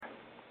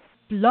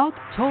Blog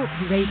Talk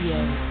Radio.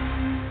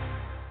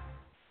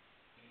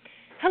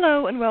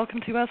 Hello and welcome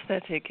to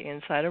Aesthetic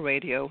Insider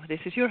Radio. This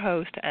is your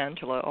host,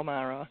 Angela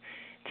O'Mara.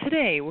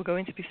 Today we're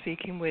going to be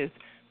speaking with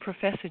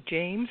Professor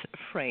James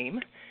Frame,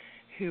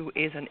 who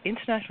is an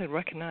internationally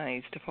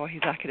recognized for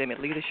his academic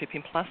leadership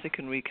in plastic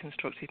and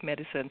reconstructive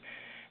medicine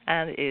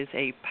and is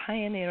a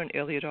pioneer and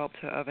early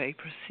adopter of a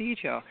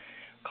procedure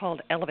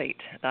called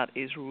Ellevate that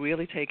is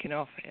really taking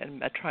off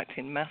and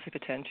attracting massive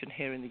attention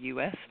here in the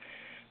US.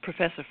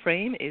 Professor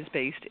Frame is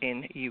based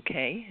in the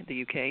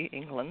UK,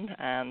 England,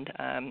 and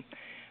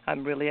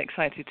I'm really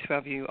excited to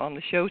have you on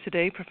the show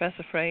today,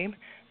 Professor Frame,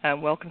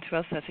 and welcome to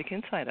Aesthetic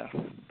Insider.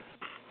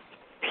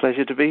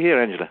 Pleasure to be here,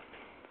 Angela.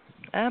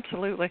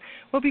 Absolutely.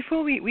 Well,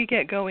 before we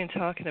get going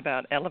talking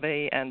about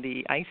Ellevate and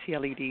the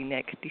ICLED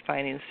neck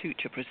defining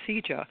suture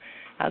procedure,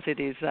 as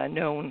it is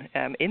known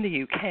in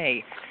the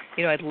UK,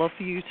 I'd love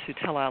for you to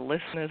tell our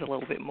listeners a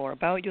little bit more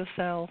about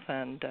yourself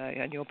and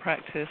your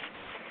practice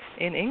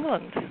in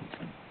England.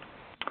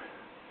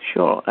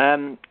 Sure.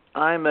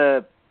 I'm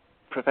a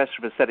professor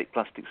of aesthetic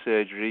plastic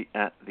surgery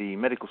at the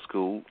medical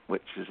school,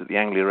 which is at the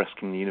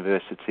Anglia-Ruskin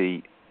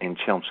University in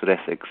Chelmsford,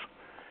 Essex.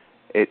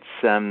 It's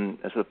a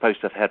sort of post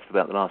I've had for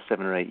about the last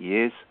 7 or 8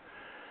 years,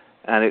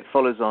 and it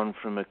follows on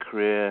from a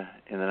career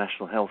in the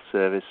National Health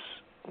Service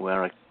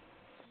where I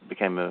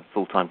became a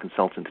full-time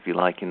consultant, if you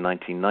like, in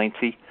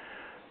 1990.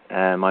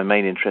 My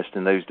main interest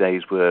in those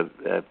days were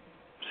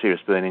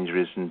serious burn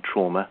injuries and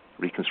trauma,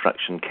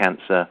 reconstruction,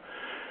 cancer,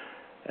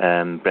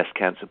 breast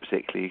cancer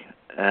particularly,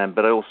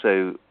 but I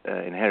also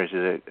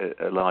inherited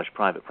a large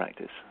private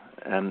practice.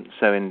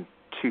 So in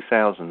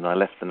 2000 I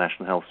left the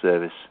National Health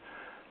Service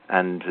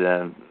and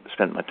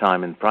spent my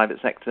time in the private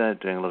sector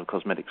doing a lot of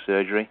cosmetic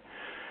surgery,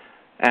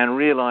 and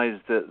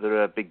realized that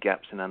there are big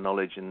gaps in our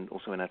knowledge and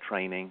also in our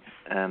training,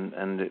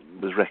 and it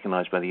was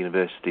recognized by the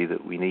university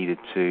that we needed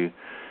to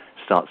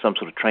start some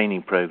sort of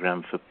training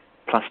program for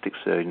plastic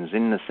surgeons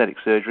in aesthetic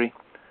surgery,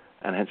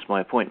 and hence my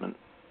appointment.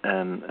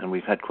 And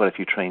we've had quite a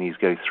few trainees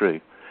go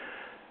through.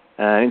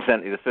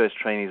 Incidentally, the first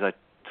trainees I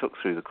took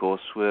through the course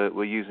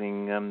were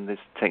using this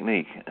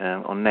technique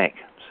on neck,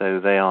 so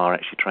they are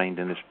actually trained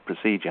in this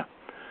procedure.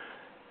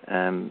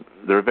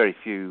 There are very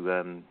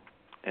few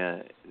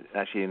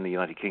actually in the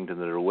United Kingdom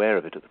that are aware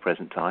of it at the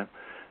present time,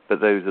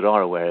 but those that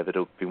are aware of it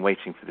have been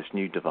waiting for this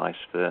new device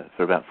for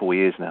about 4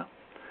 years now.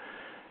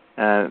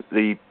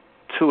 The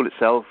tool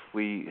itself,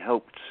 we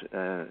helped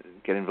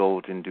get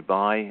involved in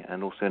Dubai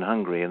and also in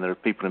Hungary, and there are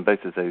people in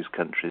both of those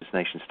countries,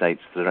 nation states,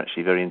 that are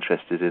actually very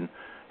interested in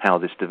how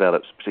this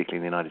develops, particularly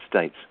in the United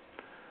States.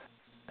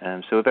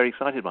 So we're very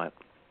excited by it.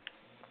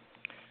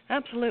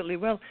 Absolutely.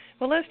 Well,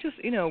 let's just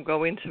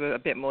go into a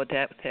bit more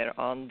depth here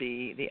on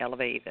the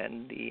Ellevate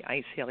and the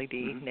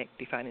ICLED neck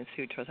defining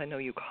suture, as I know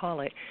you call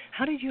it.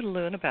 How did you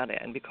learn about it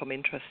and become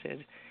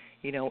interested,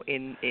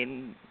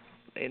 in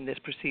this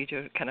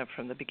procedure, kind of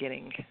from the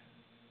beginning?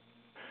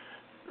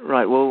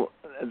 Right. Well,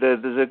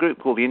 there's a group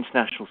called the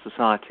International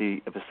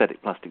Society of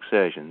Aesthetic Plastic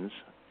Surgeons,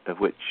 of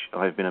which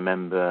I've been a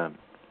member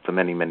for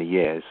many, many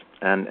years,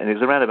 and it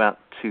was around about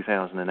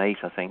 2008,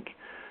 I think.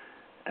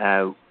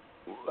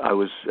 I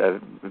was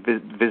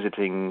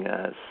visiting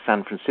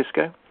San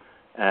Francisco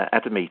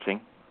at a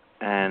meeting,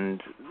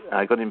 and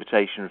I got an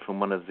invitation from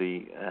one of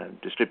the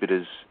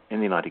distributors in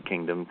the United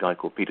Kingdom, a guy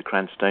called Peter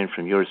Cranstone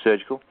from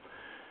Eurosurgical,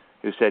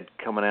 who said,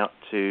 come on out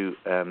to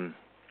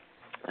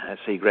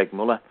see Greg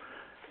Muller,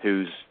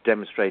 who's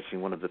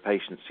demonstrating one of the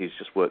patients he's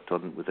just worked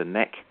on with a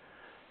neck,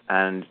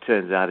 and it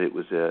turns out it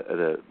was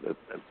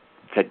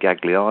Ted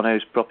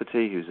Gagliano's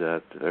property, who's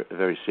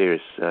very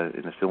serious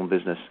in the film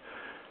business,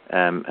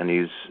 and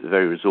he's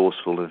very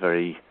resourceful and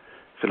very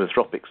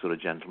philanthropic sort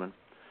of gentleman,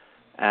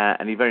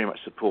 and he very much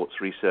supports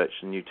research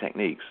and new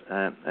techniques,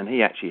 and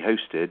he actually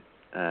hosted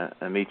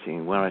a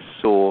meeting where I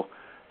saw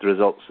the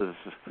results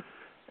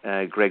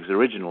of Greg's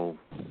original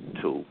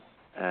tool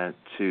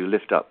to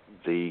lift up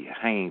the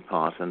hanging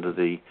part under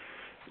the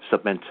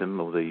submentum,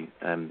 or the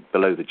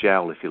below the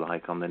jowl, if you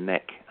like, on the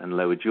neck and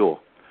lower jaw.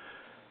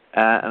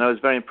 And I was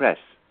very impressed.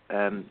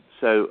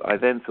 So I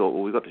then thought,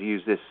 well, we've got to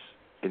use this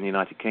in the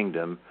United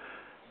Kingdom.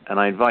 And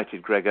I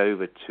invited Greg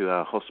over to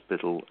our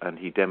hospital, and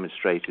he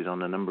demonstrated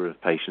on a number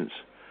of patients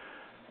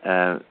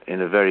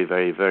in a very,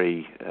 very,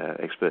 very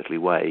expertly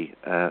way,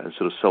 and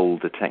sort of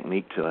sold the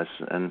technique to us.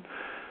 And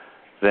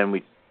then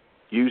we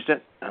used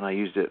it, and I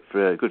used it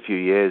for a good few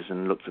years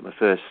and looked at my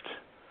first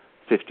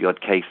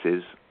 50-odd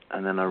cases,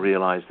 and then I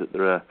realized that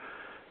there are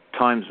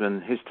times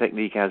when his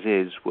technique as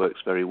is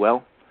works very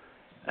well.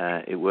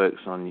 It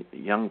works on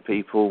young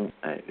people,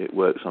 it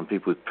works on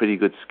people with pretty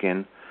good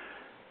skin,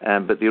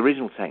 but the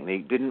original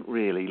technique didn't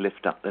really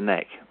lift up the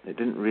neck. It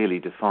didn't really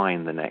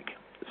define the neck.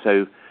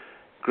 So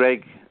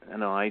Greg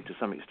and I, to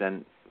some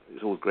extent,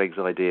 it's all Greg's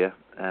idea,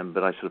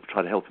 but I sort of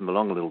try to help him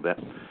along a little bit.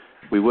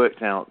 We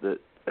worked out that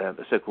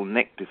the so-called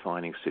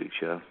neck-defining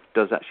suture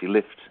does actually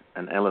lift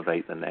and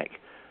elevate the neck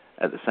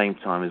at the same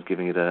time as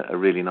giving it a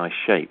really nice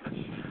shape.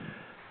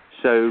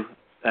 So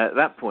at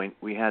that point,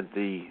 we had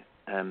the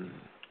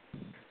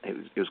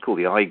it was called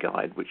the Eye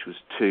Guide, which was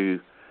 2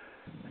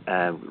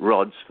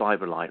 rods,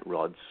 fibre-like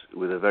rods,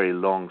 with a very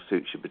long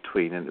suture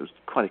between, and it was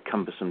quite a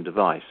cumbersome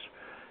device.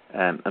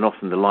 And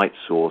often the light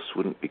source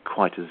wouldn't be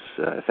quite as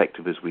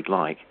effective as we'd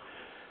like.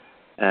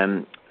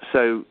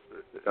 So,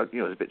 I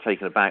was a bit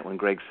taken aback when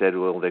Greg said,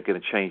 well, they're going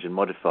to change and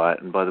modify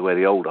it, and by the way,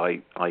 the old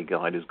eye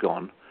guide is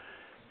gone,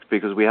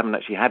 because we haven't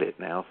actually had it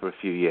now for a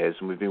few years,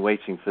 and we've been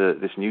waiting for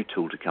this new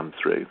tool to come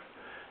through.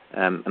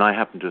 And I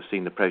happen to have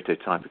seen the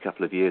prototype a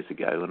couple of years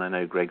ago, and I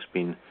know Greg's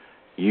been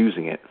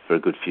using it for a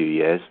good few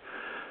years.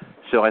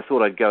 So I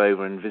thought I'd go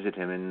over and visit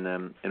him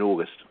in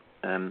August,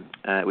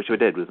 which I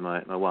did with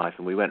my wife,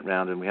 and we went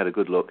round and we had a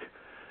good look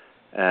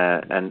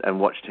and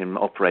watched him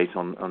operate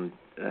on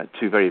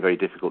two very, very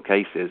difficult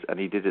cases, and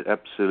he did it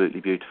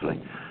absolutely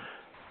beautifully.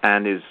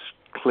 And it's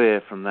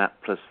clear from that,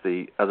 plus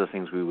the other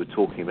things we were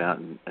talking about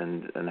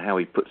and how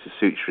he puts his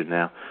suture in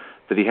now,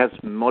 that he has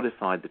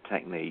modified the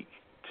technique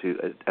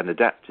and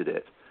adapted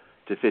it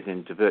to fit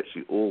into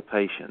virtually all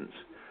patients.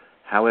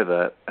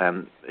 However,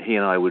 he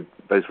and I would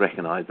both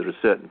recognise there are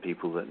certain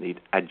people that need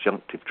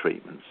adjunctive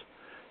treatments.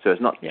 So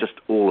it's not just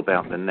all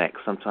about the neck.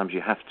 Sometimes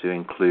you have to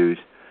include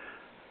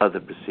other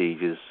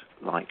procedures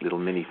like little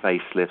mini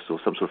facelifts or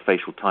some sort of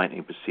facial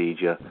tightening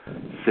procedure,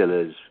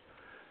 fillers,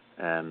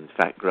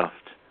 fat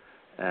graft.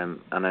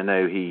 And I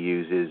know he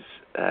uses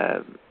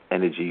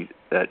energy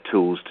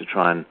tools to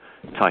try and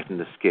tighten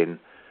the skin.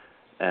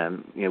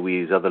 We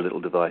use other little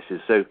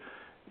devices. So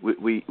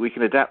we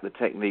can adapt the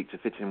technique to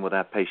fit in what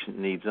our patient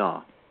needs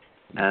are.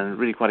 And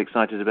really quite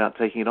excited about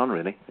taking it on,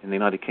 really, in the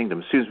United Kingdom.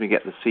 As soon as we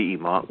get the CE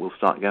mark, we'll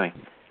start going.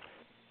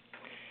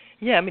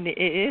 Yeah, I mean, it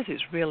is.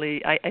 It's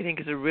really, I think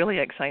it's a really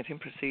exciting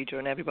procedure,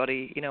 and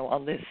everybody,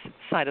 on this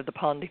side of the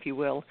pond, if you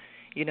will,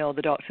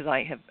 the doctors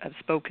I have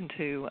spoken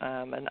to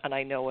and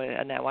I know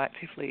are now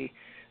actively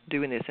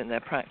doing this in their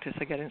practice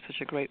are getting such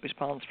a great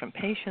response from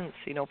patients,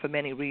 for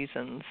many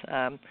reasons.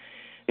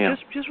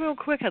 Just real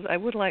quick, I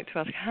would like to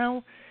ask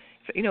how,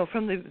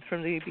 from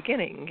the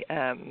beginning,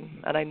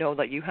 and I know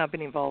that you have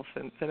been involved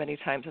for many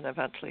times and have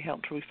actually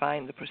helped to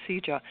refine the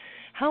procedure.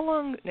 How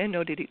long,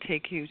 did it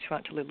take you to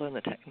actually learn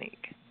the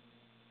technique?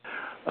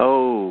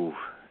 Oh,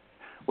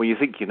 well, you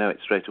think you know it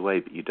straight away,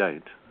 but you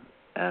don't.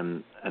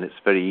 And it's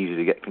very easy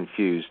to get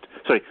confused.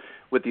 Sorry,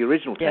 with the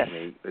original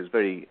technique, it was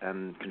very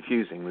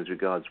confusing with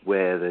regards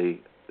where the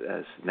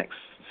next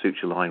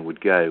suture line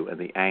would go and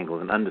the angle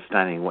and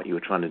understanding what you were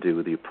trying to do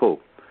with your pull.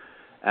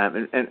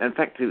 And in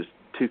fact, it was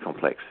too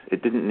complex.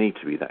 It didn't need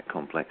to be that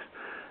complex.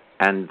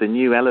 And the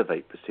new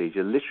Ellevate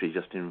procedure literally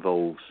just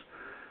involves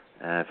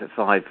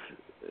 5,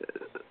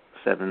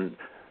 7,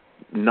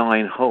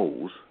 9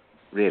 holes,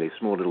 really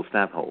small little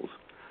stab holes,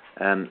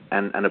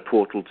 and a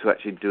portal to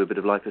actually do a bit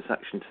of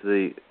liposuction to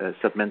the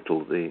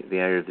submental, the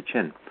area of the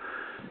chin.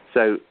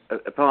 So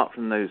apart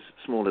from those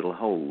small little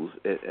holes,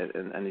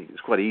 and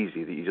it's quite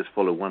easy that you just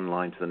follow one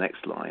line to the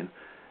next line,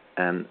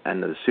 and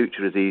the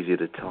suture is easier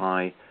to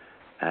tie.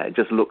 It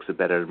just looks a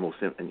better and more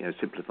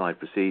simplified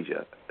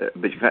procedure.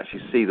 But you can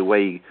actually see the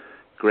way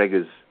Greg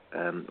has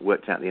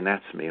worked out the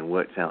anatomy and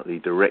worked out the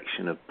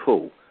direction of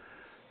pull,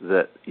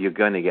 that you're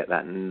going to get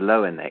that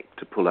lower neck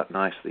to pull up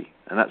nicely.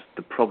 And that's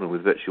the problem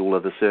with virtually all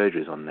other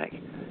surgeries on neck.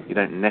 You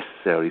don't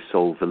necessarily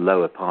solve the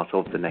lower part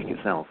of the neck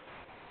itself.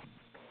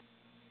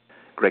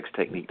 Greg's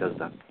technique does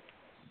that.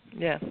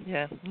 Yeah.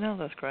 No,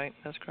 that's great.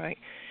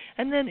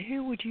 And then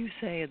who would you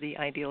say are the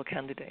ideal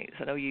candidates?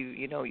 I know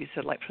you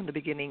said like from the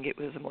beginning it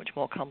was a much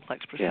more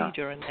complex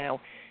procedure, and now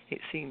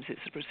it seems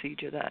it's a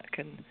procedure that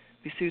can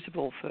be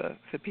suitable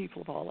for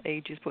people of all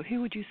ages. But who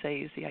would you say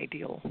is the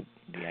ideal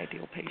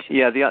patient?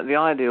 Yeah, the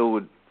ideal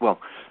would,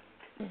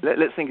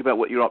 let's think about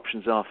what your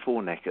options are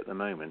for neck at the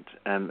moment.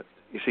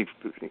 You see,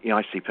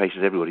 I see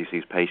patients. Everybody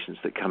sees patients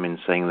that come in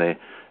saying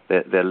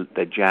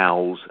their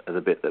jowls are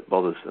the bit that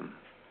bothers them.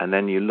 And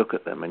then you look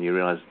at them and you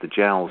realise the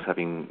jowls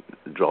having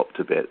dropped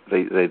a bit,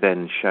 they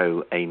then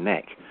show a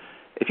neck.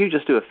 If you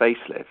just do a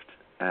facelift,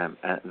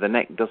 the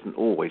neck doesn't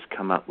always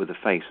come up with the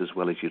face as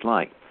well as you'd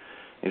like.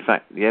 In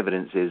fact, the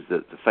evidence is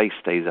that the face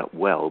stays up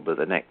well, but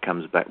the neck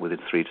comes back within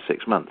 3 to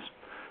 6 months.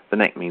 The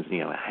neck means,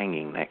 a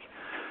hanging neck.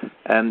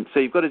 So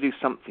you've got to do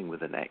something with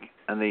the neck.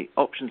 And the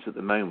options at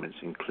the moment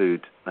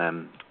include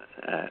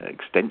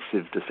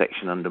extensive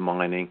dissection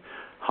undermining,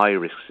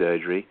 high-risk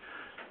surgery,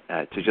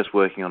 to just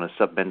working on a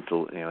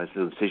submental, a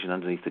little incision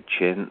underneath the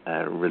chin,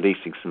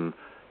 releasing some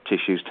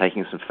tissues,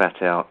 taking some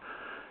fat out,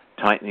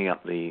 tightening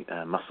up the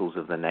muscles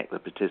of the neck, the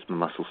platysma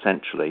muscle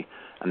centrally,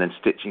 and then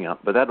stitching up.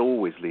 But that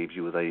always leaves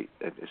you with a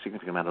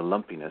significant amount of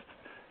lumpiness,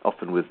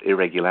 often with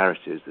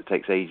irregularities that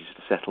takes ages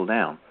to settle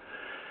down.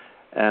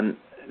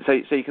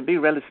 So you can be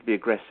relatively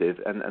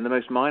aggressive, and the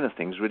most minor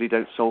things really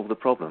don't solve the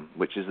problem,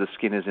 which is the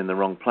skin is in the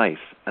wrong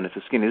place. And if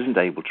the skin isn't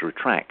able to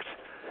retract,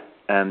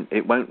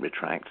 it won't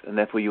retract, and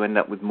therefore you end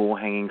up with more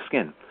hanging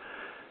skin.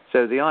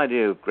 So the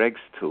idea of Greg's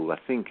tool, I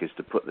think, is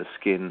to put the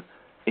skin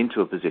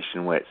into a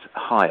position where it's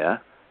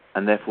higher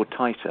and therefore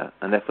tighter,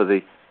 and therefore the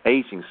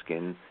aging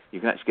skin, you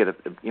can actually get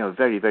a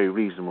very, very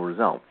reasonable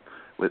result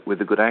with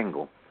a good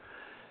angle.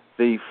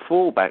 The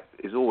fallback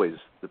is always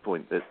the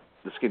point that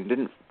the skin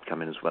didn't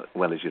come in as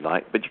well as you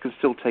like, but you can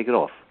still take it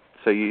off.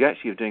 So you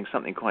actually are doing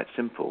something quite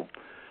simple.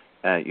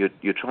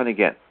 You're trying to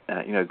get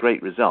a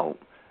great result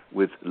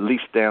with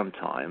least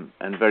downtime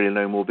and very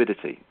low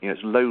morbidity.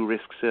 It's low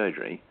risk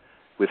surgery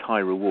with high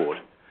reward,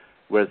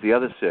 whereas the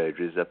other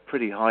surgeries are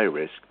pretty high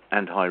risk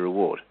and high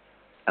reward.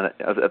 And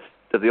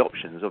of the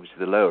options, obviously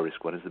the lower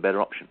risk one is the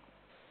better option.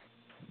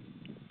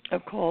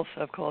 Of course.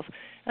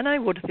 And I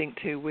would think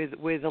too,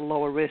 with a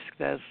lower risk,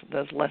 there's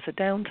lesser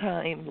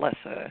downtime,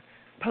 lesser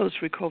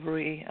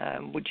post-recovery.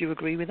 Would you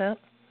agree with that?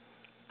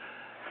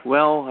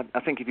 Well,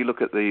 I think if you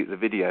look at the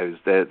videos,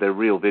 they're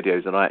real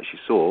videos that I actually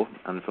saw,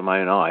 and from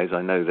my own eyes,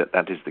 I know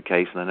that is the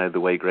case, and I know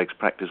the way Greg's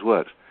practice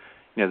works.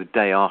 The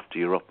day after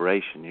your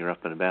operation, you're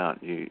up and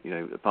about.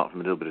 You apart from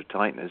a little bit of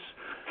tightness,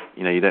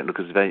 you don't look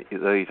as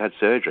though you've had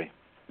surgery.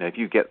 If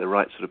you get the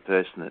right sort of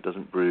person that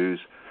doesn't bruise,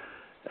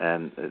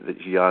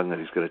 that's young and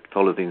who's going to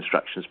follow the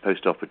instructions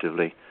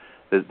post-operatively,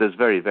 there's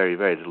very, very,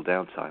 very little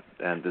downtime,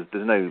 and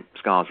there's no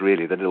scars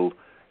really. The little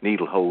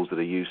needle holes that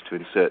are used to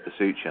insert the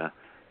suture,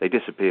 they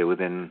disappear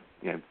within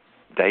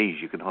days.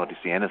 You can hardly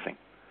see anything.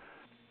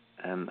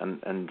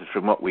 And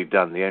from what we've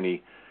done,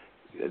 the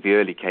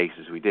early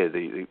cases we did,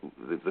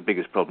 the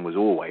biggest problem was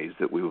always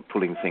that we were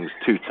pulling things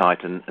too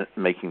tight and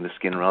making the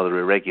skin rather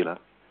irregular.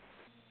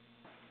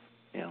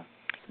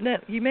 Now,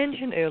 you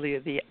mentioned earlier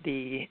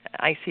the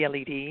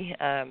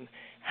ICLED.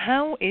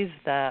 How is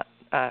that?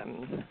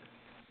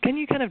 Can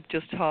you kind of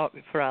just talk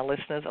for our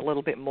listeners a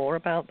little bit more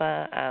about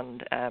that,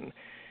 and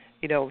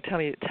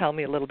tell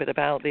me a little bit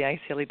about the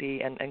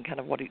ICLED and kind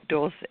of what it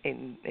does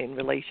in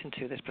relation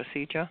to this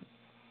procedure?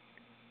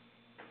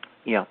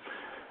 Yeah.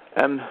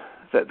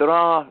 There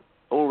are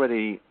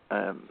already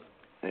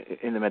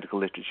in the medical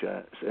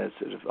literature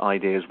sort of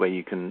ideas where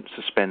you can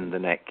suspend the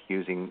neck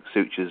using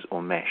sutures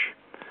or mesh.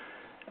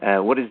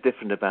 What is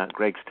different about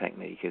Greg's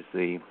technique is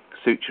the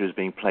suture is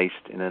being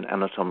placed in an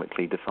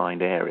anatomically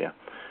defined area,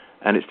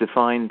 and it's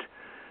defined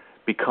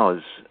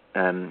because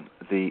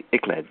the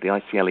ICLED,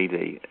 the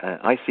ICLED,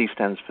 IC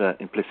stands for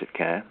implicit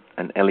care,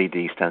 and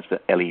LED stands for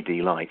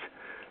LED light.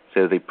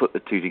 So they put the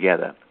two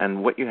together,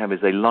 and what you have is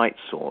a light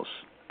source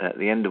at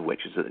the end of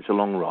which it's a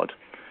long rod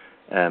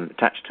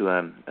attached to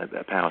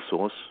a power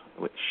source,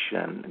 which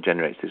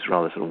generates this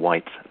rather sort of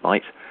white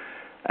light.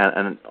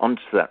 And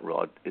onto that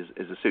rod is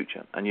a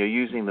suture. And you're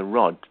using the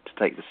rod to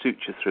take the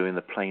suture through in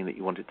the plane that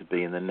you want it to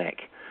be in the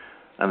neck.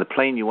 And the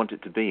plane you want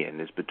it to be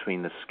in is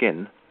between the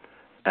skin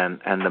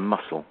and the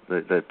muscle,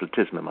 the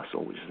platysma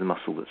muscle, which is the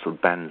muscle that sort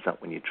of bands up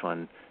when you try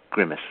and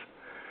grimace.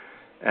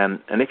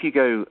 And if you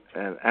go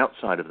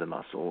outside of the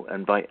muscle,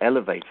 and by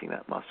elevating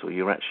that muscle,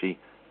 you're actually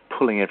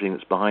pulling everything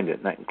that's behind it.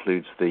 And that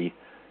includes the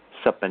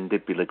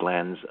submandibular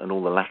glands and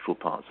all the lateral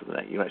parts of the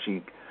neck. You're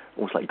actually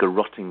almost like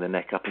garroting the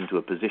neck up into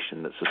a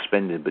position that's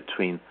suspended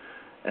between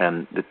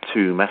the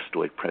two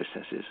mastoid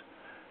processes.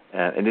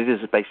 And it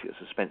is basically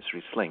a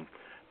suspensory sling.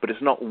 But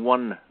it's not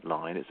one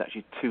line, it's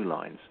actually two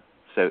lines.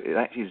 So it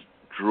actually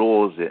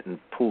draws it and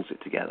pulls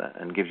it together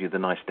and gives you the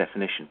nice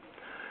definition.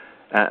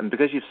 And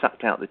because you've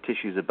sucked out the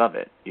tissues above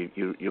it,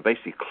 you're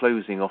basically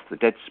closing off the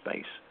dead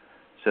space.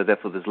 So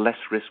therefore there's less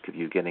risk of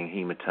you getting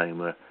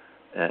hematoma,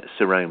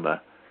 seroma,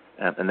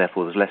 and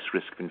therefore there's less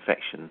risk of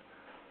infection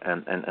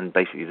and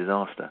basically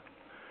disaster.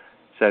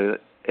 So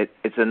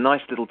it's a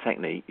nice little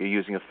technique. You're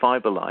using a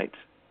fiber light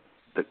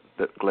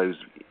that glows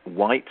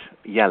white,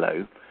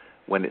 yellow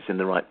when it's in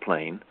the right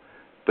plane.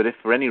 But if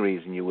for any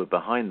reason you were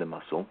behind the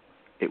muscle,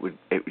 it would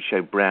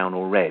show brown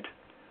or red.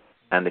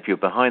 And if you're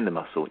behind the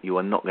muscle, you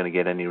are not going to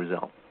get any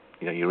result.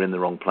 You're in the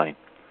wrong plane.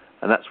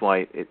 And that's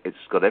why it's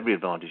got every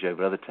advantage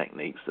over other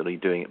techniques that are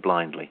doing it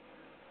blindly.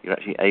 You're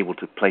actually able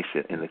to place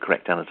it in the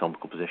correct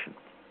anatomical position.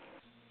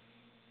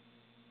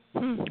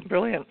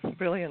 Brilliant.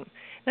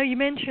 Now, you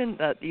mentioned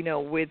that,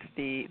 with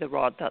the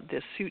rod, that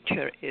the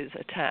suture is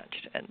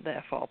attached and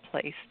therefore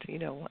placed,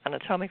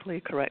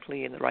 anatomically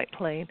correctly in the right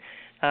plane.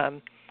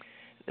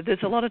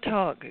 There's a lot of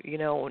talk,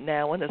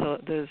 now, and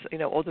there's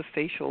other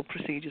facial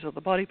procedures,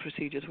 other body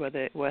procedures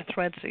where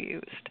threads are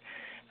used.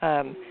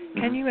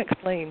 Can you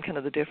explain kind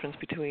of the difference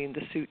between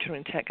the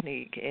suturing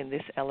technique in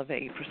this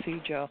Ellevate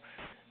procedure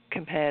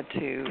compared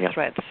to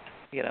threads?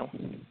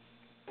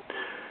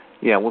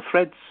 Yeah, well,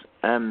 threads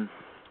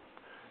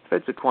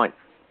are quite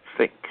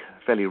thick,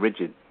 fairly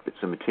rigid bits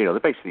of material.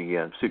 They're basically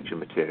suture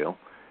material,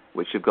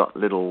 which have got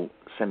little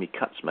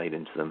semi-cuts made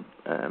into them,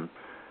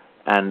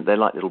 and they're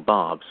like little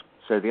barbs.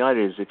 So the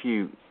idea is if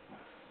you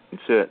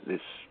insert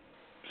this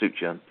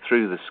suture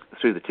through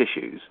the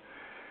tissues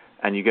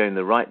and you go in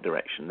the right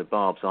direction, the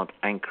barbs aren't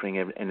anchoring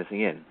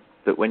anything in.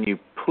 But when you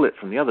pull it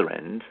from the other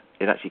end,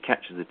 it actually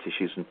catches the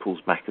tissues and pulls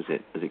back as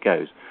it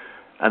goes.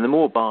 And the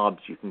more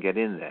barbs you can get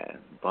in there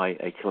by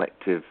a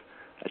collective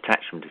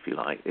attachment, if you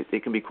like,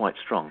 it can be quite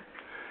strong.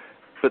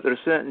 But there are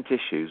certain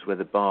tissues where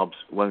the barbs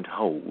won't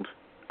hold,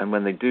 and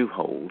when they do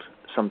hold,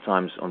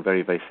 sometimes on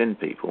very, very thin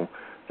people,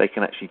 they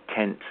can actually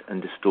tent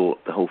and distort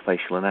the whole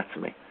facial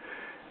anatomy.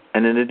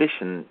 And in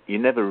addition, you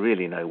never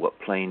really know what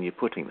plane you're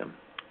putting them.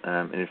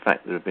 And in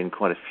fact, there have been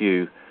quite a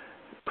few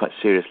quite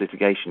serious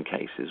litigation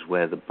cases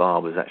where the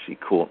barb has actually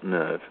caught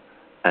nerve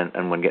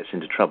and one gets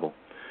into trouble.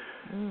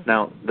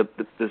 Now,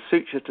 the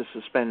suture to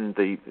suspend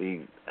the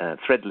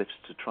thread lifts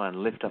to try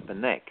and lift up a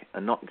neck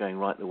are not going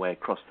right the way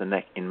across the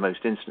neck in most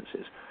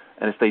instances.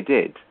 And if they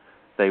did,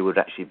 they would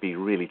actually be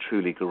really,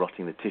 truly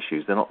garrotting the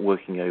tissues. They're not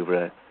working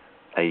over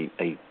a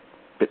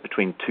bit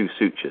between two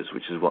sutures,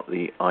 which is what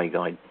the eye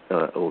guide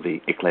or the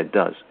Ellevate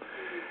does.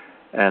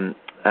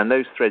 And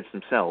those threads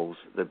themselves,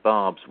 the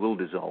barbs will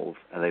dissolve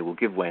and they will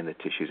give way in the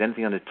tissues.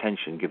 Anything under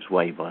tension gives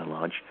way by and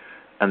large.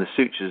 And the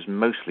sutures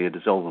mostly are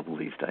dissolvable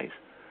these days.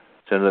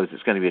 So in other words,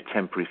 it's going to be a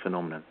temporary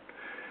phenomenon.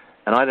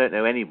 And I don't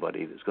know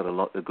anybody that's got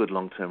a good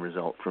long-term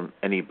result from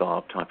any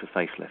barb type of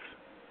facelift.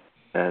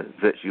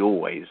 Virtually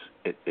always,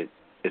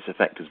 its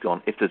effect has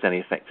gone, if there's any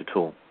effect at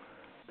all,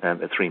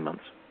 at 3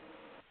 months.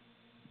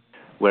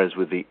 Whereas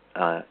with the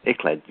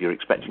Ellevate, you're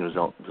expecting a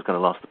result that's going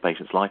to last the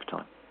patient's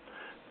lifetime,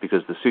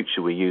 because the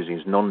suture we're using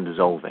is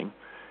non-dissolving,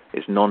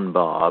 it's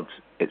non-barbed,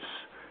 it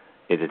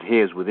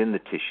adheres within the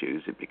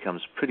tissues, it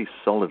becomes pretty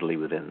solidly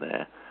within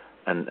there,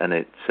 and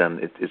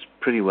it's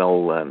pretty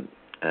well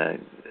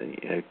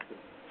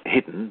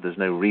hidden. There's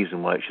no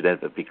reason why it should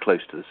ever be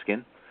close to the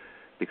skin,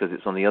 because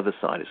it's on the other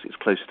side. It's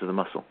close to the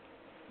muscle.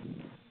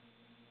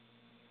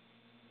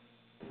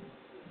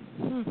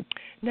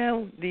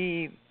 Now,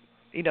 the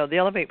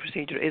Ellevate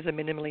procedure is a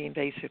minimally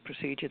invasive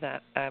procedure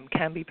that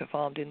can be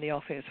performed in the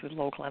office with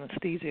local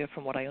anesthesia,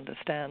 from what I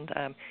understand.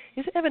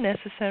 Is it ever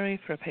necessary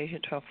for a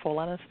patient to have full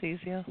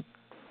anesthesia?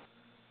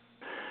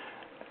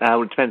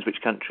 Well, it depends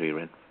which country you're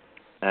in.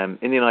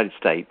 In the United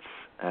States,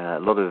 a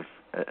lot of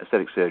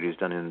aesthetic surgery is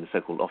done in the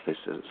so-called office.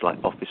 It's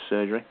like office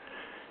surgery.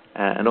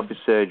 And office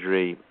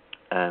surgery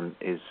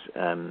is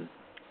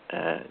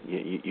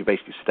you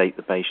basically sedate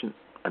the patient,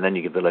 and then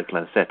you give the local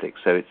anaesthetic.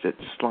 So it's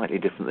slightly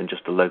different than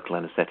just a local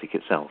anaesthetic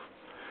itself.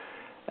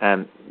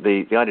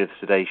 The idea of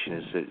sedation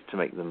is to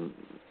make them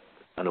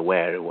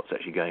unaware of what's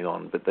actually going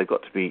on, but they've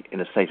got to be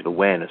in a state of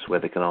awareness where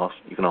you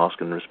can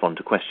ask and respond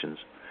to questions.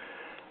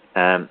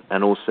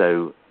 And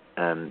also,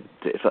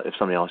 if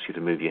somebody asks you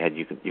to move your head,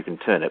 you can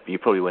turn it, but you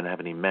probably won't have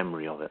any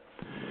memory of it.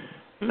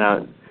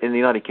 Now, in the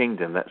United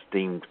Kingdom, that's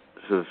deemed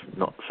sort of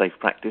not safe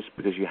practice,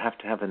 because you have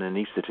to have an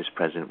anaesthetist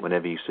present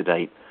whenever you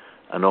sedate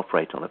and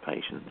operate on a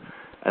patient.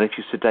 And if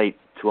you sedate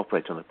to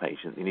operate on a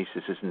patient, the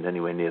anaesthetist isn't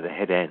anywhere near the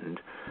head end,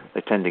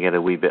 they tend to get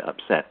a wee bit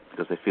upset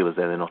because they feel as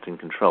though they're not in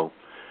control.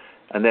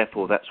 And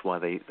therefore, that's why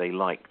they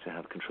like to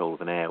have control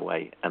of an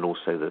airway, and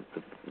also the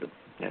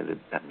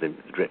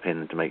drip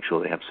in to make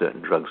sure they have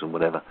certain drugs and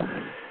whatever.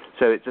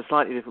 So it's a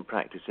slightly different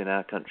practice in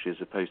our country as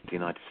opposed to the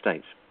United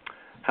States.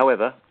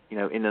 However,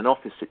 in an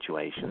office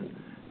situation,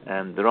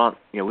 there aren't,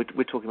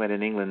 we're talking about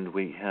in England,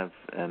 we have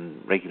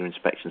regular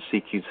inspections,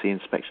 CQC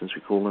inspections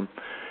we call them.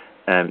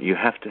 You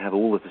have to have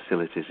all the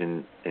facilities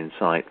in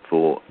sight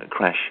for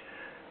crash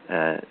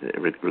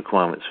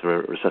requirements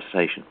for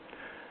resuscitation.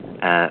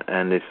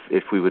 And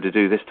if we were to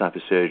do this type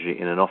of surgery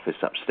in an office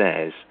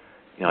upstairs,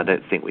 I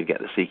don't think we'd get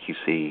the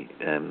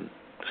CQC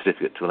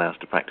certificate to allow us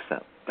to practice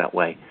that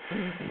way.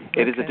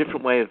 It is a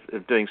different way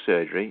of doing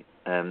surgery.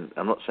 I'm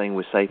not saying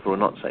we're safer or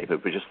not safer,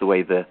 but just the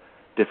way the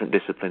different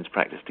disciplines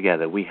practice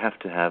together. We have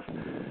to have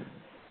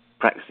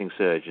practicing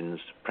surgeons,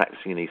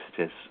 practicing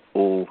anaesthetists,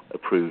 all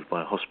approved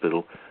by a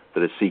hospital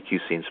that is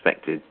CQC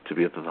inspected to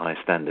be of the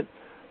highest standard.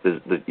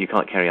 You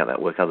can't carry out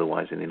that work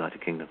otherwise in the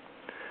United Kingdom.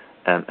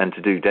 And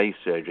to do day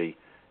surgery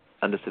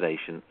under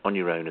sedation on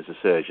your own as a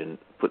surgeon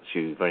puts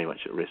you very much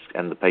at risk,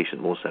 and the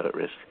patient more so at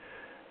risk,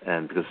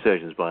 because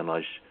surgeons, by and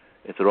large,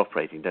 if they're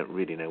operating, don't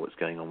really know what's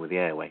going on with the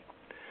airway.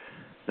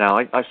 Now,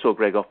 I saw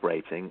Greg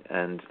operating,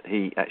 and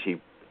he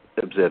actually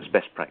observes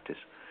best practice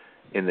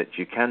in that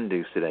you can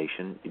do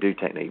sedation, you do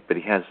technique, but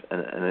he has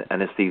an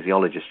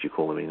anesthesiologist, you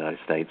call them in the United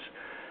States,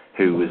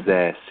 who was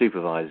there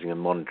supervising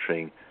and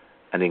monitoring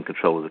and in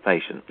control of the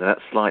patient. Now,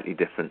 that's slightly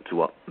different to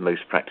what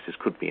most practices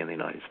could be in the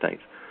United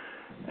States.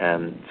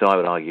 So I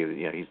would argue,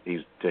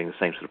 he's doing the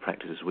same sort of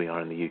practice as we are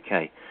in the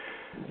UK.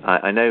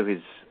 I know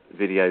his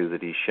video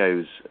that he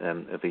shows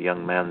of a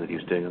young man that he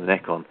was doing the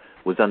neck on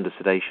was under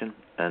sedation,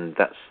 and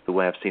that's the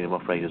way I've seen him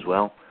operate as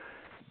well.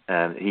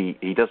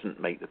 He doesn't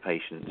make the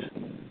patient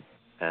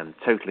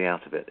totally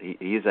out of it.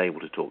 He is able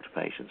to talk to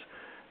patients,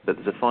 but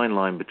there's a fine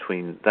line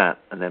between that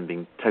and then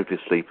being totally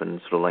asleep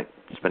and sort of like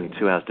spending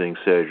 2 hours doing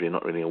surgery and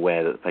not really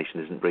aware that the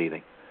patient isn't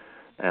breathing.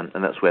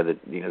 And that's where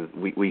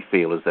we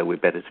feel as though we're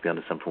better to be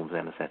under some form of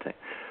anaesthetic.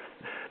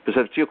 But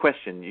so to your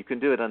question, you can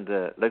do it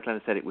under local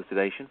anaesthetic with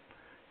sedation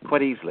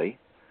quite easily,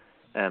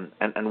 and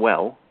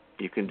well.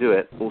 You can do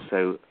it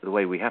also the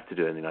way we have to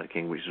do it in the United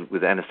Kingdom, which is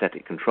with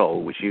anaesthetic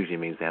control, which usually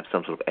means they have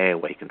some sort of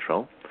airway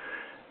control.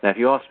 Now, if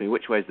you ask me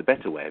which way is the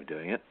better way of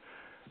doing it,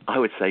 I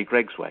would say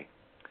Greg's way,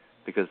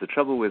 because the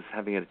trouble with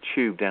having a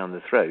tube down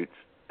the throat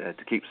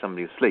to keep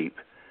somebody asleep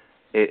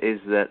is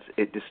that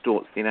it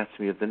distorts the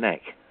anatomy of the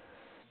neck.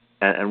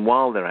 And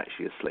while they're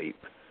actually asleep,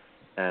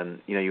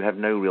 you have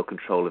no real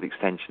control of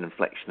extension and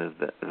flexion of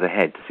the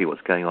head to see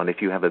what's going on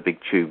if you have a big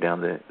tube down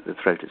the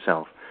throat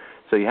itself.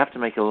 So you have to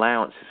make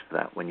allowances for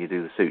that when you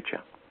do the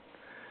suture.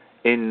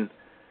 In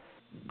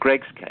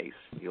Greg's case,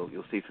 you'll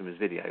see from his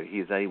video, he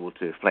is able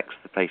to flex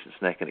the patient's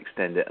neck and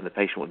extend it, and the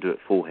patient will do it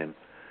for him.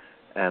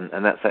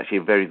 And that's actually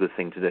a very good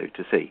thing to do,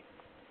 to see.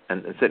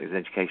 And certainly as an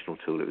educational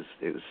tool,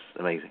 it was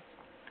amazing.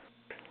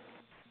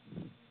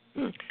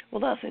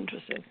 Well, that's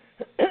interesting.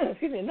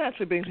 Excuse me, and that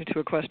actually brings me to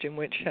a question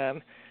which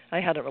I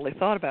hadn't really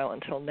thought about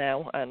until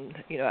now.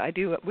 And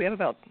we have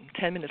about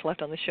 10 minutes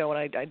left on the show,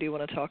 and I do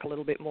want to talk a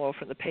little bit more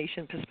from the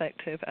patient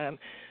perspective.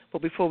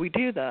 But before we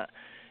do that,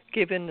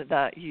 given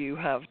that you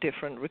have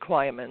different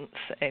requirements,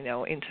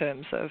 in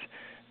terms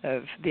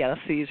of the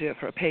anesthesia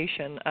for a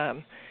patient,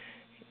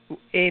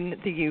 in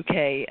the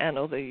UK and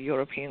other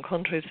European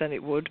countries, then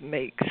it would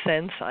make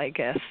sense, I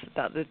guess,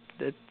 that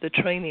the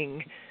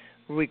training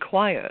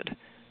required,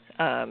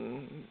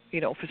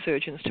 for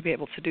surgeons to be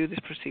able to do this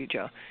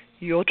procedure.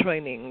 Your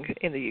training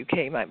in the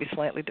UK might be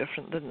slightly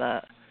different than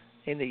that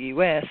in the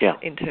US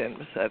in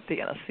terms of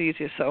the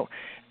anesthesia. So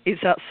is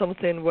that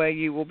something where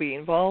you will be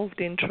involved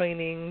in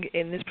training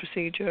in this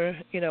procedure,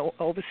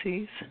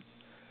 overseas?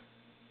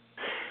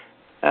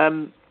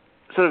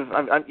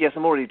 Yes,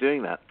 I'm already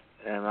doing that.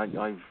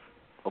 I've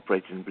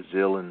operated in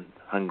Brazil and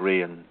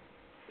Hungary and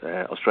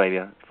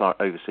Australia, far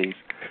overseas.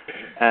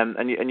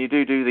 And you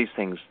do these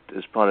things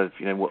as part of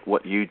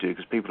what you do,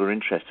 because people are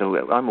interested.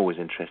 I'm always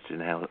interested in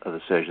how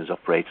other surgeons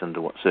operate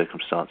under what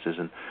circumstances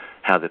and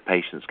how the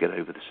patients get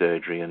over the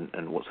surgery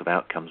and what sort of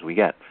outcomes we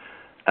get.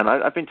 And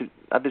I've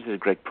visited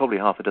Greg probably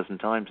half a dozen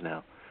times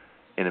now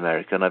in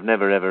America, and I've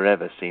never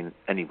ever seen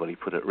anybody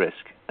put at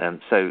risk.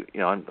 So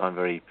I'm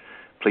very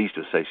pleased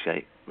to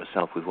associate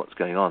myself with what's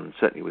going on.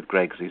 Certainly with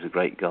Greg, because he's a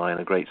great guy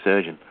and a great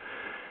surgeon.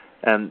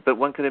 But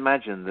one can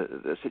imagine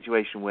the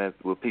situation where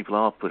people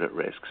are put at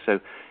risk. So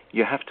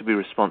you have to be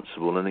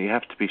responsible, and you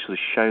have to be sort of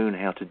shown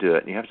how to do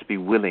it, and you have to be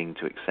willing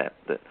to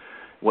accept that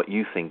what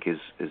you think is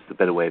the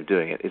better way of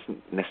doing it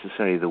isn't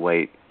necessarily the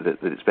way that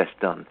it's best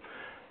done.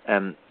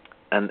 And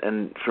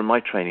from my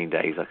training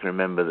days, I can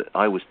remember that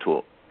I was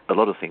taught a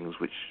lot of things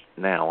which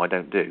now I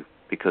don't do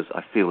because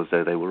I feel as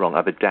though they were wrong.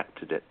 I've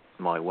adapted it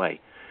my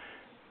way.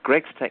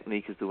 Greg's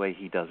technique is the way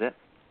he does it.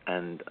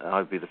 And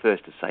I'd be the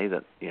first to say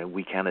that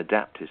we can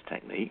adapt his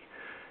technique.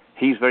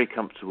 He's very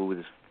comfortable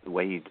with the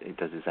way he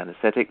does his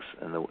anesthetics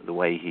and the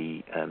way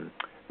he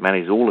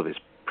manages all of his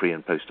pre-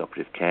 and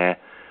post-operative care.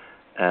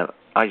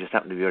 I just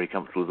happen to be very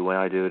comfortable with the way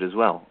I do it as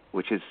well,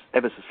 which is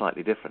ever so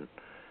slightly different.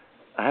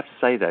 I have to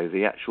say, though,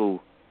 the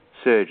actual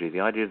surgery, the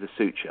idea of the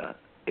suture,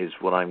 is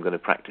what I'm going to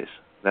practice.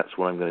 That's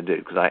what I'm going to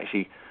do, because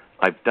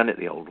I've done it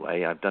the old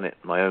way. I've done it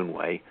my own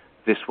way.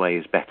 This way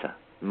is better,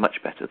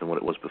 much better than what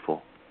it was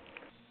before.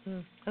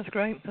 That's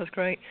great.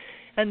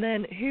 And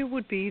then who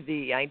would be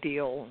the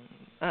ideal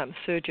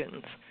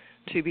surgeons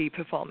to be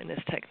performing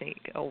this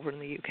technique over in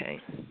the UK?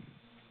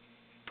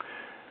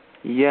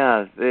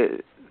 Yeah,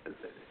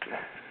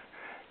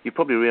 you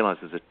probably realise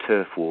there's a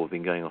turf war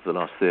been going on for the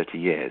last 30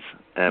 years,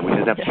 which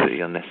is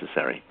absolutely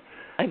unnecessary.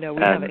 I know,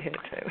 we have it here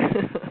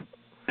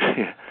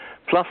too.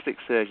 Plastic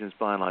surgeons,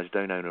 by and large,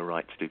 don't own a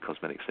right to do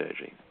cosmetic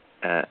surgery,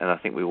 and I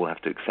think we all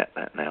have to accept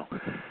that now.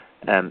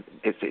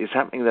 It's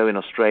happening, though, in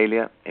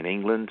Australia, in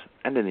England,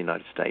 and in the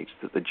United States,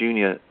 that the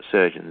junior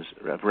surgeons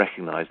have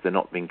recognised they're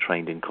not being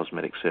trained in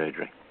cosmetic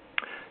surgery.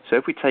 So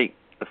if we take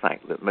the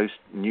fact that most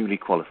newly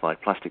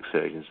qualified plastic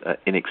surgeons are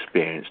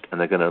inexperienced and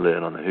they're going to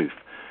learn on the hoof,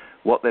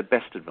 what they're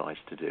best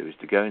advised to do is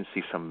to go and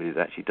see somebody that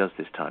actually does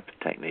this type of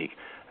technique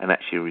and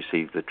actually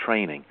receive the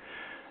training.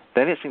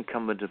 Then it's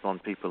incumbent upon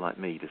people like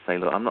me to say,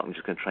 look, I'm not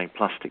just going to train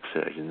plastic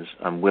surgeons.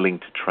 I'm willing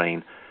to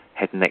train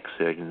head and neck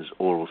surgeons,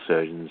 oral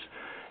surgeons,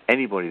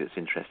 anybody that's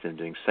interested in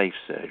doing safe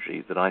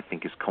surgery that I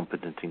think is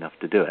competent enough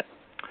to do it.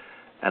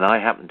 And I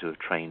happen to have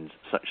trained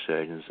such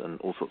surgeons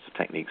and all sorts of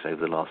techniques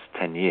over the last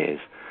 10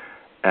 years.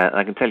 And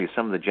I can tell you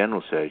some of the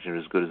general surgeons are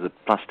as good as the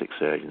plastic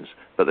surgeons,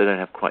 but they don't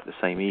have quite the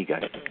same ego.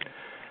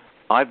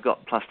 I've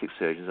got plastic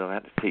surgeons I've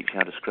had to teach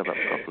how to scrub up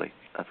properly.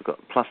 I've got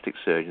plastic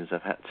surgeons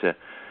I've had to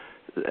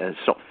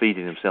stop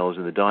feeding themselves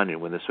in the dining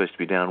room when they're supposed to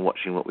be down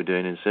watching what we're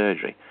doing in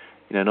surgery.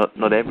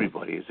 Not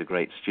everybody is a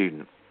great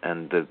student,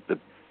 and the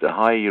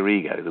higher your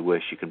ego, the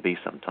worse you can be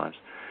sometimes.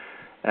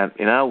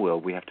 In our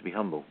world, we have to be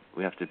humble.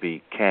 We have to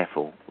be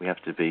careful. We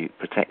have to be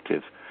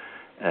protective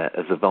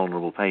of the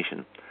vulnerable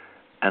patient.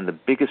 And the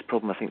biggest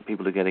problem I think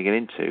people are going to get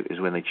into is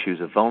when they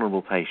choose a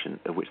vulnerable patient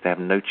of which they have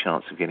no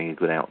chance of getting a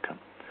good outcome.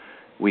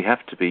 We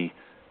have to be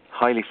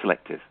highly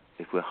selective.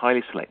 If we're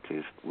highly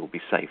selective, we'll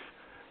be safe,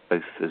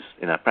 both as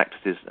in our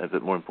practices,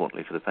 but more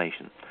importantly for the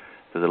patient.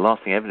 So the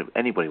last thing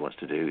anybody wants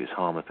to do is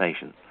harm a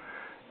patient.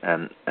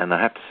 And I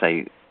have to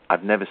say,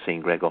 I've never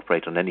seen Greg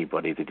operate on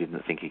anybody that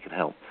didn't think he could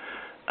help.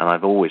 And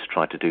I've always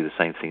tried to do the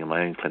same thing in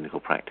my own clinical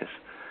practice.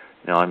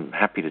 I'm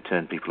happy to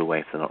turn people away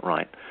if they're not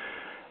right.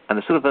 And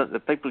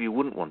the people you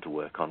wouldn't want to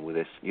work on with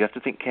this, you have to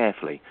think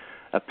carefully,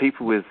 are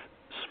people with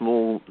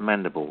small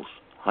mandibles,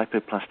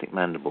 hypoplastic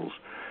mandibles.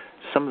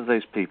 Some of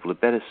those people are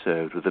better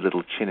served with a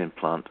little chin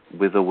implant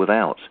with or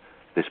without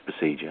this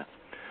procedure.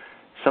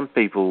 Some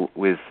people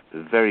with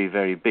very,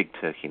 very big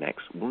turkey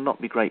necks will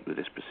not be great with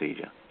this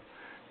procedure.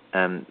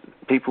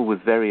 People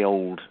with very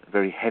old,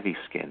 very heavy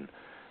skin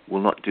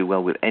will not do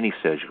well with any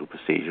surgical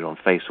procedure on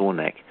face or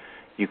neck.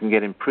 You can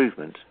get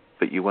improvement,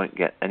 but you won't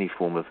get any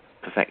form of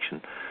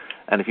perfection.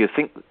 And if you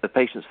think the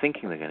patient's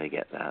thinking they're going to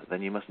get that,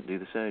 then you mustn't do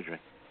the surgery.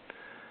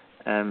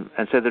 And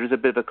so there is a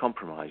bit of a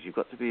compromise. You've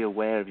got to be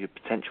aware of your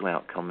potential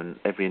outcome in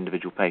every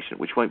individual patient,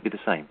 which won't be the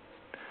same.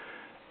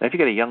 Now, if you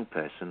get a young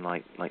person,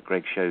 like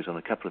Greg shows on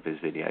a couple of his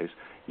videos,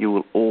 you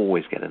will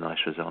always get a nice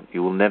result.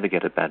 You will never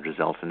get a bad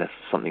result unless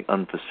something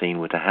unforeseen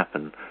were to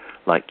happen,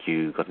 like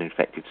you got an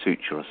infected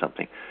suture or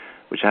something,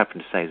 which I happen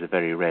to say is a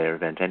very rare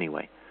event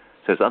anyway.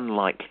 So it's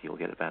unlikely you'll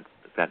get a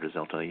bad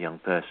result on a young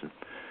person.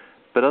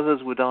 But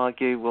others would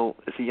argue, well,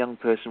 it's a young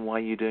person, why are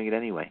you doing it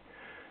anyway?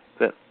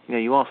 But,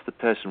 you ask the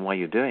person why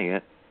you're doing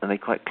it, and they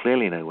quite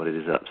clearly know what it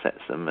is that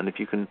upsets them. And if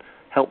you can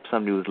help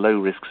somebody with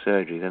low-risk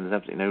surgery, then there's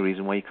absolutely no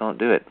reason why you can't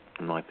do it,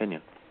 in my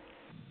opinion.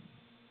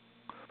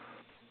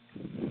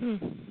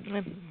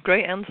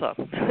 Great answer.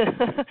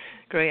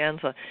 Great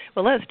answer.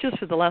 Well, let's just,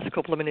 for the last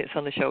couple of minutes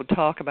on the show,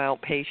 talk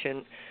about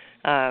patient,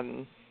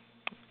 the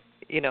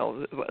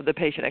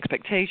patient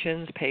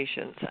expectations,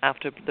 patients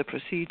after the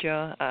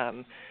procedure,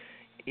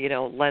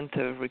 length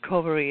of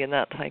recovery and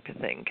that type of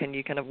thing. Can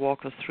you kind of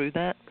walk us through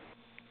that?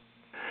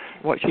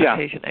 What should the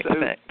patient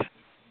expect?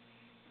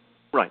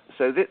 Right.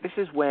 So this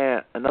is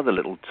where another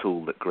little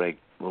tool that Greg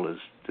Muller's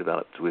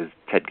developed with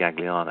Ted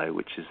Gagliano,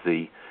 which is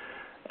the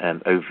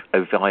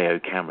OVIO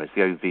camera. It's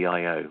the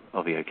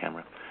OVIO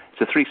camera.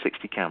 It's a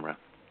 360 camera.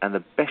 And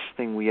the best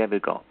thing we ever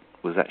got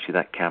was actually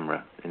that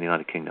camera in the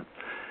United Kingdom.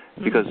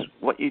 Because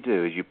what you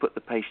do is you put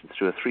the patient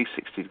through a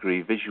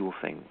 360-degree visual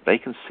thing. They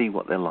can see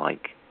what they're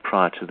like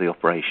prior to the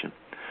operation.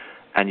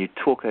 And you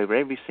talk over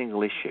every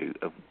single issue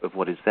of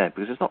what is there,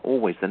 because it's not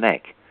always the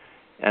neck.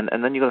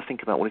 And then you've got to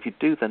think about, well, if you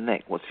do the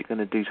neck, what's it going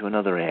to do to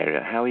another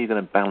area? How are you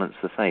going to balance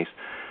the face?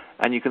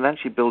 And you can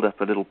actually build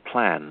up a little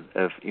plan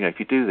of, if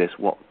you do this,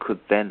 what could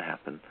then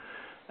happen?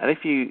 And if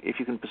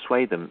you can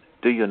persuade them,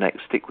 do your neck,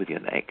 stick with your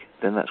neck,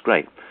 then that's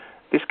great.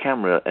 This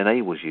camera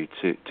enables you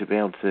to be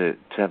able to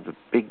have a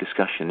big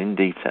discussion in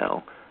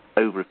detail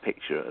over a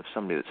picture of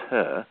somebody that's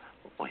her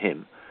or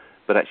him,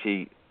 but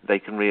actually they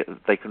can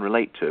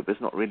relate to it, but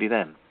it's not really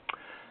them.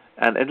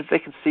 And if they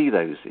can see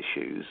those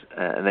issues,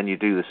 and then you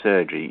do the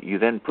surgery, you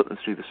then put them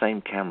through the same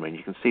camera, and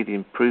you can see the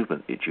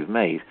improvement that you've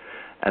made.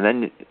 And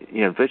then,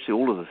 virtually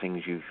all of the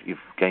things you've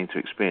gained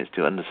through experience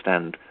to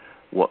understand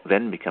what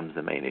then becomes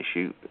the main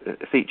issue,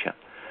 feature.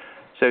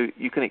 So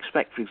you can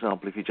expect, for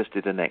example, if you just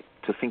did a neck,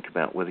 to think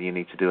about whether you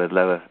need to do a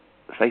lower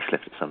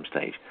facelift at some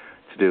stage,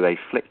 to do a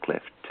flick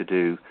lift, to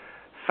do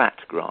fat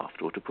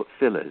graft, or to put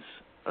fillers,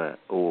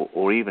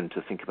 or even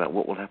to think about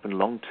what will happen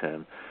long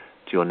term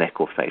to your neck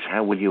or face.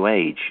 How will you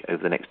age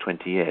over the next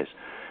 20 years?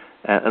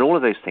 And all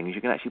of those things you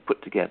can actually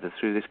put together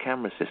through this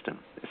camera system.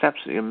 It's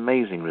absolutely an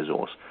amazing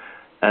resource.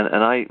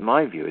 And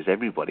my view is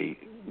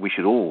we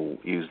should all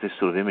use this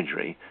sort of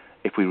imagery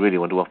if we really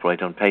want to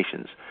operate on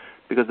patients,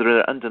 because there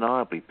are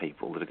undeniably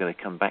people that are going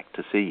to come back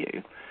to see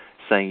you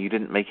saying you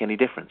didn't make any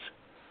difference.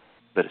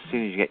 But as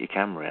soon as you get your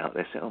camera out,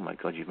 they say, oh my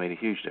God, you've made a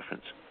huge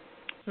difference.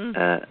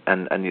 And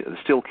the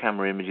still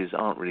camera images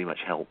aren't really much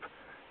help.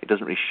 It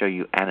doesn't really show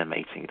you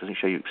animating. It doesn't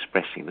show you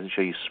expressing. It doesn't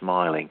show you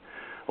smiling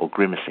or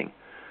grimacing.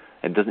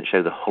 It doesn't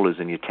show the hollows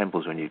in your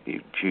temples when you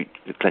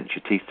clench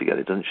your teeth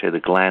together. It doesn't show the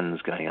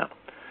glands going up.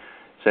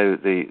 So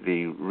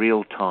the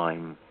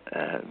real-time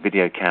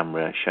video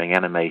camera showing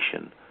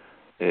animation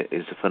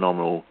is a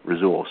phenomenal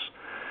resource.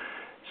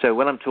 So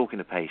when I'm talking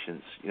to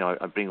patients,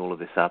 I bring all of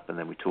this up and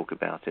then we talk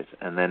about it.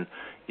 And then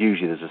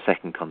usually there's a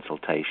second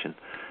consultation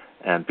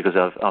because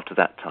after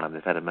that time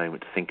they've had a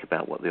moment to think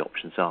about what the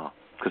options are.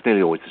 Because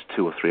nearly always there's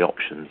 2 or 3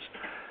 options.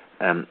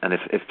 And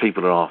if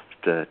people are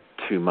after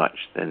too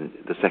much, then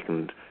the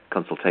second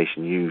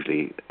consultation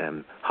usually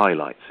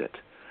highlights it.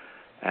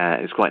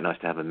 It's quite nice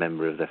to have a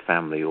member of their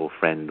family or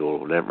friend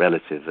or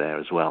relative there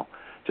as well,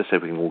 just so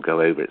we can all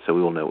go over it, so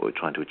we all know what we're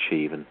trying to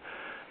achieve and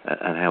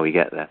how we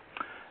get there.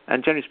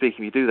 And generally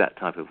speaking, if you do that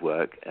type of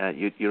work,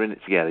 you're in it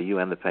together, you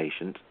and the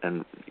patient,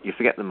 and you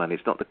forget the money.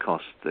 It's not the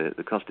cost.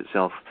 The cost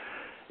itself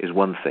is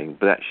one thing,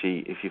 but actually,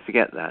 if you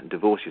forget that and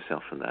divorce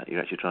yourself from that,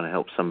 you're actually trying to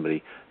help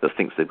somebody that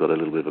thinks they've got a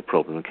little bit of a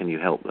problem, and can you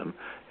help them?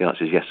 The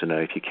answer is yes or no.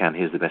 If you can,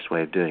 here's the best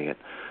way of doing it.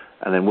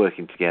 And then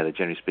working together,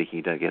 generally speaking,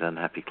 you don't get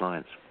unhappy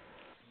clients.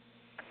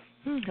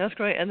 That's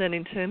great. And then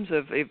in terms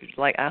of,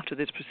 after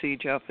this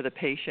procedure for the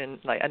patient,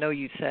 I know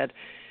you said,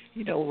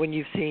 when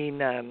you've seen,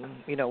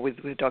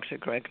 with Dr.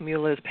 Greg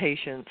Muller's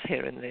patients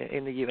here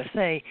in the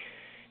USA,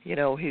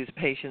 his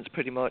patients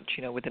pretty much,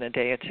 within a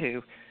day or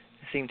two,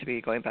 seem to be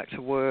going back to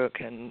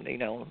work and,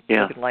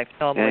 living life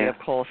normally. Of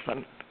course,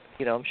 I'm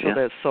sure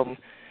there's some,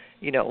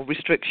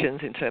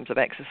 restrictions in terms of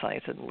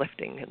exercise and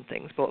lifting and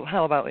things. But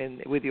how about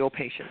with your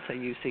patients? Are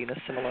you seeing a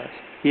similar?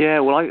 Yeah,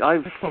 well,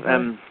 I've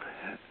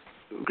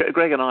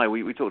Greg and I,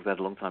 we talked about it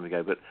a long time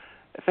ago, but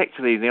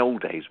effectively in the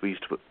old days we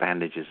used to put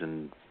bandages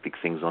and big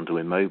things on to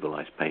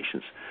immobilize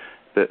patients.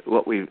 But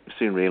what we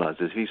soon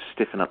realized is if you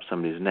stiffen up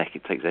somebody's neck,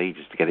 it takes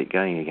ages to get it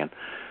going again.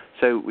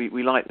 So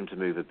we like them to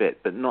move a bit,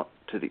 but not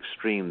to the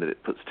extreme that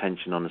it puts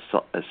tension on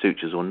the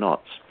sutures or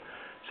knots.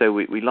 So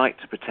we like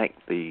to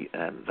protect the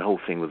whole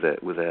thing with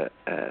a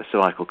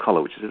cervical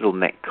collar, which is a little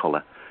neck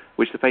collar,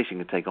 which the patient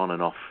can take on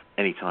and off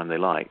any time they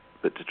like.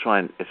 But to try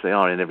and, if they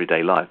are in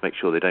everyday life, make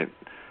sure they don't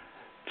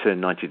turn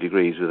 90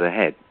 degrees with their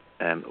head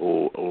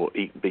or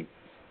eat big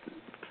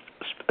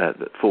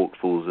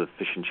forkfuls of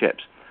fish and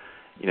chips.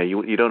 You know,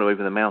 you don't want to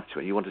open the mouth to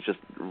it. You want to just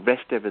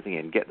rest everything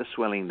in, get the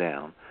swelling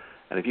down,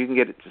 and if you can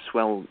get the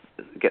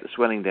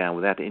swelling down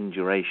without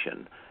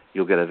induration,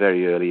 you'll get a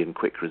very early and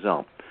quick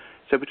result.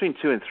 So between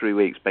 2 and 3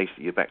 weeks,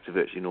 basically you're back to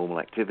virtually normal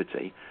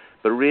activity.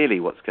 But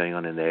really, what's going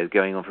on in there is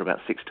going on for about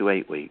 6 to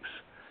 8 weeks.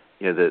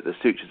 You know, the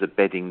sutures are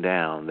bedding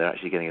down. They're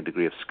actually getting a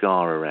degree of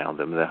scar around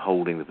them. They're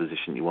holding the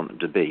position you want them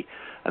to be,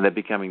 and they're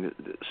becoming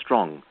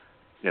strong.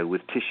 You know,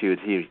 with tissue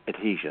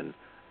adhesion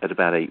at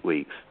about 8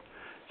 weeks.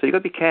 So you've got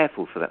to be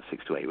careful for that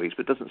 6 to 8 weeks,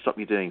 but it doesn't stop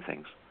you doing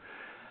things.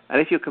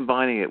 And if you're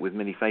combining it with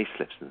mini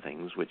facelifts and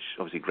things, which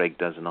obviously Greg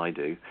does and I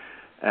do,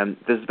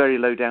 there's very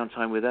low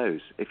downtime with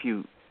those. If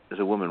you, as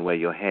a woman, wear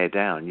your hair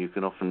down, you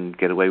can often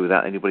get away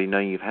without anybody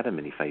knowing you've had a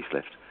mini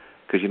facelift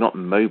because you're not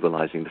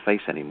mobilizing the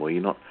face anymore.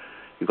 You've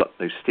got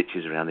those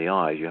stitches around the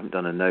eyes. You haven't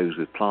done a nose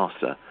with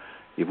plaster.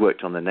 You've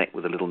worked on the neck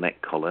with a little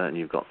neck collar, and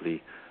you've got the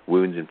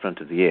wounds in front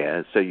of the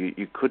ear. So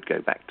you could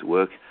go back to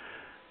work,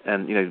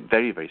 and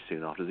very, very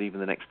soon after, even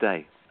the next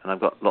day. And I've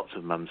got lots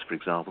of mums, for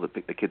example, that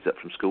pick their kids up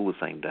from school the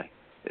same day.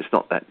 It's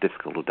not that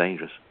difficult or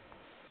dangerous.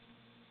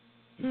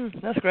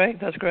 That's great.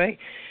 That's great.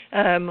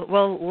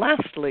 Well,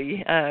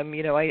 lastly,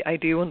 I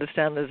do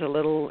understand there's a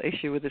little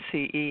issue with the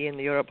CE in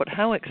Europe, but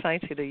how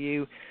excited are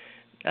you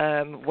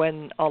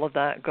when all of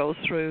that goes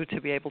through to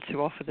be able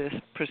to offer this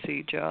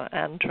procedure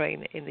and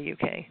train in the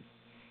UK?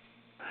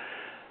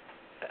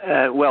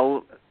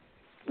 Well,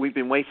 we've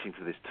been waiting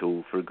for this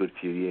tool for a good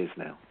few years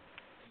now.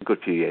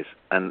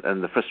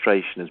 And the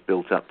frustration has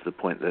built up to the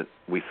point that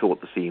we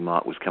thought the CE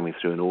mark was coming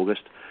through in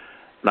August.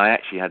 And I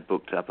actually had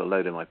booked up a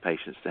load of my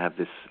patients to have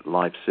this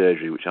live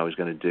surgery, which I was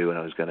going to do, and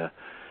I was going to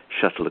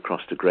shuttle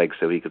across to Greg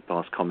so he could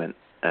pass comment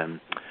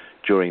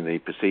during the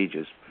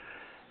procedures.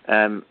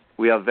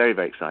 We are very,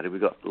 very excited. We've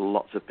got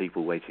lots of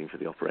people waiting for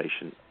the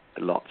operation,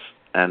 lots.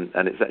 And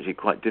it's actually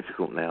quite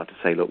difficult now to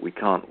say, look, we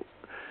can't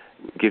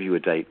give you a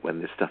date when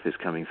this stuff is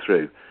coming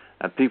through.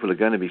 And people are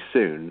going to be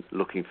soon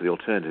looking for the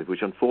alternative,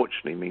 which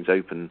unfortunately means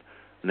open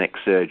neck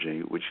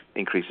surgery, which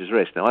increases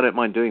risk. Now, I don't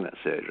mind doing that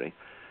surgery,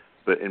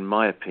 but in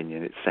my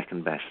opinion, it's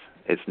second best.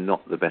 It's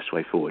not the best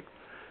way forward.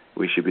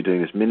 We should be doing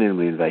this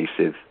minimally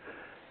invasive.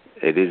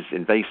 It is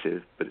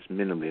invasive, but it's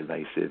minimally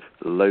invasive,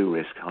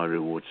 low-risk,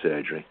 high-reward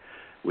surgery.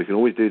 We can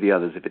always do the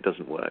others if it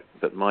doesn't work,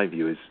 but my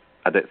view is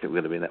I don't think we're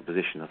going to be in that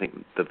position. I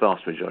think the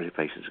vast majority of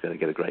patients are going to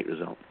get a great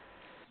result.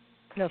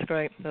 That's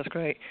great. That's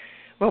great.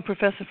 Well,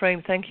 Professor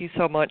Frame, thank you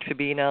so much for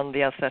being on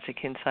the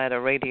Aesthetic Insider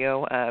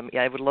Radio.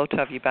 I would love to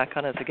have you back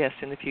on as a guest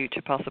in the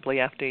future, possibly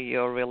after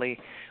you're really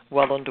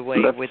well underway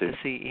with the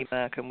CE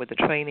mark and with the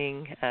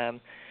training.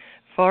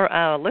 For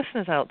our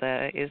listeners out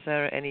there, is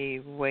there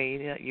any way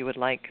that you would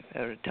like,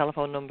 a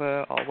telephone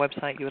number or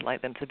website you would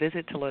like them to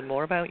visit to learn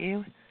more about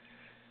you?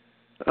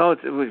 Oh,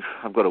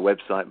 I've got a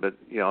website, but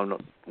I'm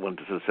not one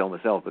to sort of sell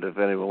myself. But if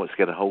anyone wants to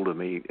get a hold of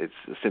me, it's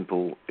a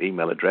simple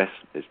email address.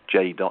 It's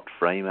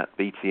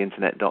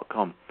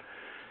j.frame@btinternet.com.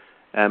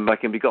 I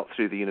can be got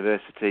through the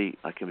university.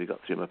 I can be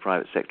got through my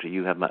private secretary.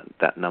 You have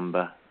that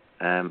number,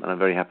 and I'm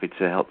very happy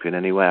to help you in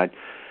any way.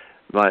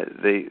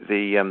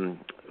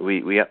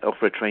 We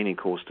offer a training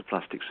course to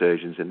plastic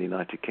surgeons in the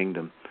United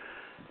Kingdom,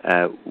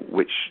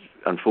 which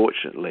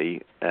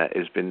unfortunately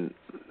has been.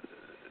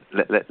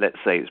 Let's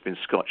say it's been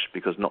scotched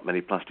because not many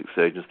plastic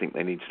surgeons think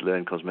they need to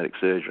learn cosmetic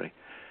surgery,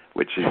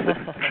 which is the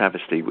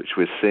travesty which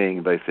we're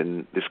seeing both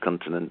in this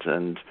continent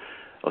and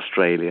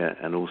Australia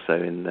and also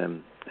in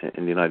the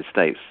United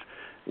States.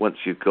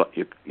 Once you've got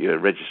your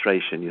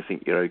registration, you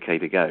think you're okay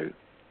to go,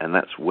 and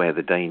that's where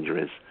the danger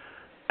is.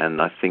 And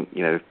I think,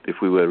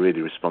 if we were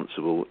really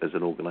responsible as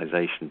an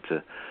organisation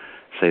to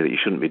say that you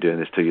shouldn't be doing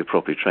this till you're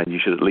properly trained, you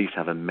should at least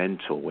have a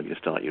mentor when you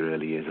start your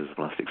early years as a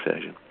plastic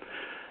surgeon.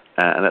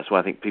 And that's why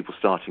I think people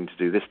starting to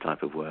do this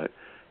type of work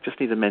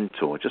just need a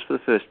mentor, just for the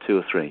first 2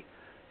 or 3,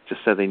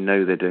 just so they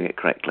know they're doing it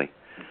correctly.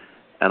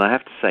 And I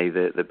have to say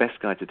that the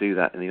best guy to do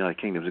that in the United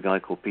Kingdom is a guy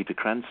called Peter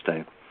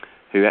Cranstow,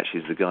 who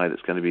actually is the guy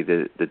that's going to be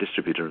the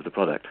distributor of the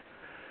product.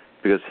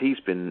 Because he's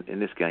been in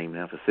this game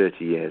now for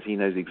 30 years. He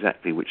knows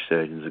exactly which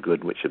surgeons are good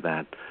and which are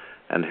bad,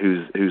 and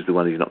who's the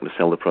one who's not going to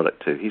sell the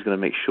product to. He's going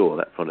to make sure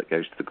that product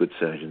goes to the good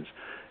surgeons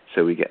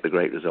so we get the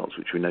great results,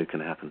 which we know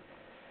can happen.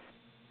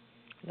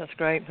 That's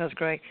great. That's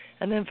great.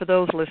 And then for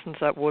those listeners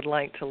that would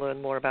like to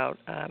learn more about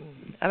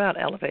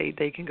Ellevate,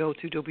 they can go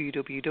to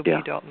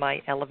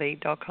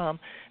www.myellevate.com,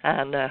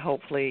 and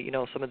hopefully,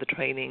 some of the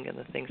training and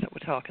the things that we're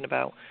talking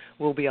about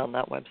will be on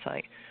that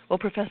website. Well,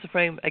 Professor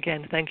Frame,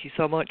 again, thank you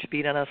so much for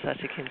being on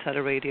Aesthetic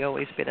Insider Radio.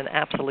 It's been an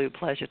absolute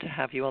pleasure to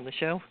have you on the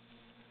show.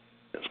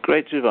 It's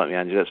great to invite me,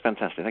 Angela. It's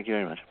fantastic. Thank you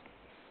very much.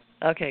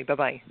 Okay,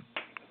 bye-bye.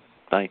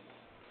 Bye.